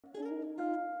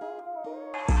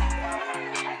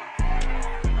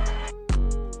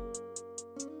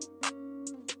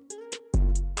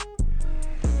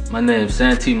My name is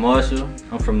Santee Marshall.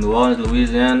 I'm from New Orleans,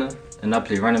 Louisiana, and I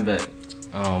play running back.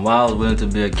 Why I was willing to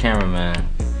be a cameraman.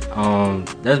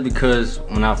 That's because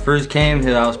when I first came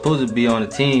here, I was supposed to be on the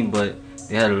team, but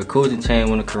they had a coaching change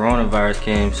when the coronavirus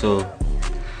came, so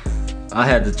I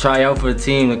had to try out for the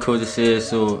team, the coach said,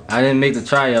 so I didn't make the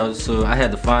tryout, so I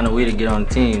had to find a way to get on the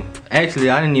team. Actually,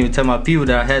 I didn't even tell my people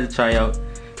that I had to try out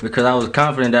because I was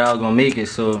confident that I was gonna make it,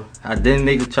 so I didn't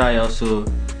make the tryout, so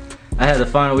I had to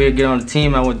find a way to get on the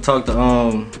team. I went to talk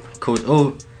to Coach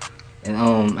O, and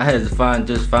I had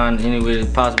to find any way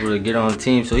possible to get on the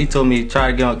team. So he told me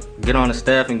try to get on the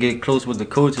staff and get close with the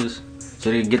coaches so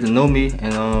they could get to know me,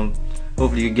 and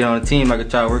hopefully you get on the team. I could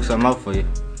try to work something out for you.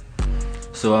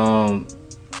 So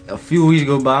a few weeks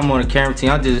go by, I'm on the camera team.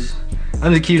 I'm just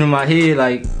keeping in my head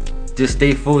like just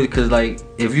stay focused, cause like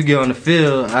if you get on the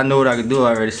field, I know what I can do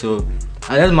already. So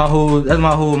that's my whole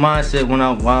mindset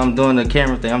while I'm doing the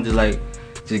camera thing. I'm just like,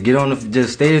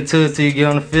 just stay until you get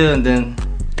on the field, and then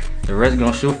the rest is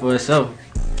gonna show for itself.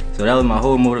 So that was my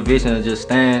whole motivation, to just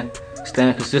stand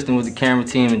consistent with the camera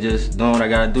team and just doing what I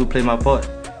gotta do, play my part.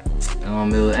 It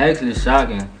was actually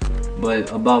shocking,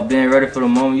 but about being ready for the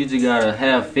moment, you just gotta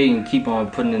have faith and keep on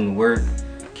putting in the work,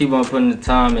 keep on putting the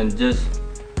time, and just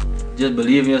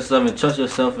believe in yourself and trust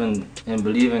yourself and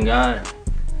believe in God,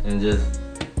 and just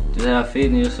have faith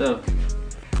in yourself.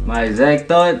 My exact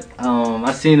thought,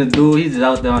 I seen the dude, he's just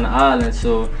out there on the island,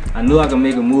 so I knew I could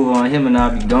make a move on him and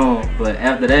I'd be gone. But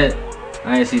after that,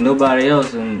 I ain't see nobody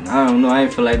else, and I don't know, I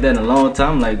ain't feel like that in a long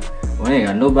time. Like, well, I ain't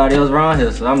got nobody else around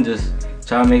here, so I'm just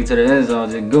trying to make it to the end zone,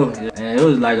 just go. And it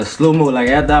was like a slow-mo, like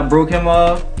after I broke him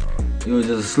off, it was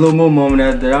just a slow-mo moment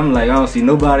after that. I'm like, I don't see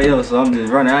nobody else, so I'm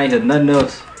just running, I ain't hit nothing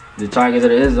else. Just trying to get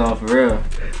to the end zone for real.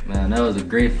 Man, that was a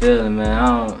great feeling,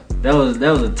 man. That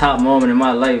was a top moment in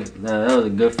my life. That was a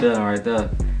good feeling right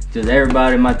there. Just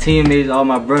everybody, my teammates, all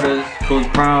my brothers, Coach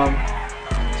Prom,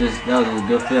 that was a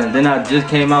good feeling. Then I just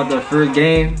came out the first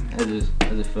game. I just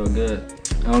felt good.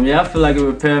 Yeah, I feel like it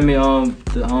prepared me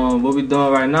what we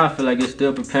doing right now. I feel like it's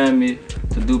still preparing me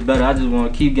to do better. I just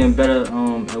want to keep getting better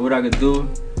at what I could do.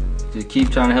 Just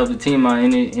keep trying to help the team out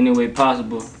any way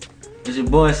possible. It's your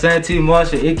boy Santee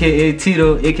Marshall, aka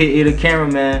Tito, aka the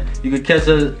Cameraman. You can catch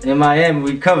us in Miami.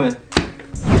 We coming.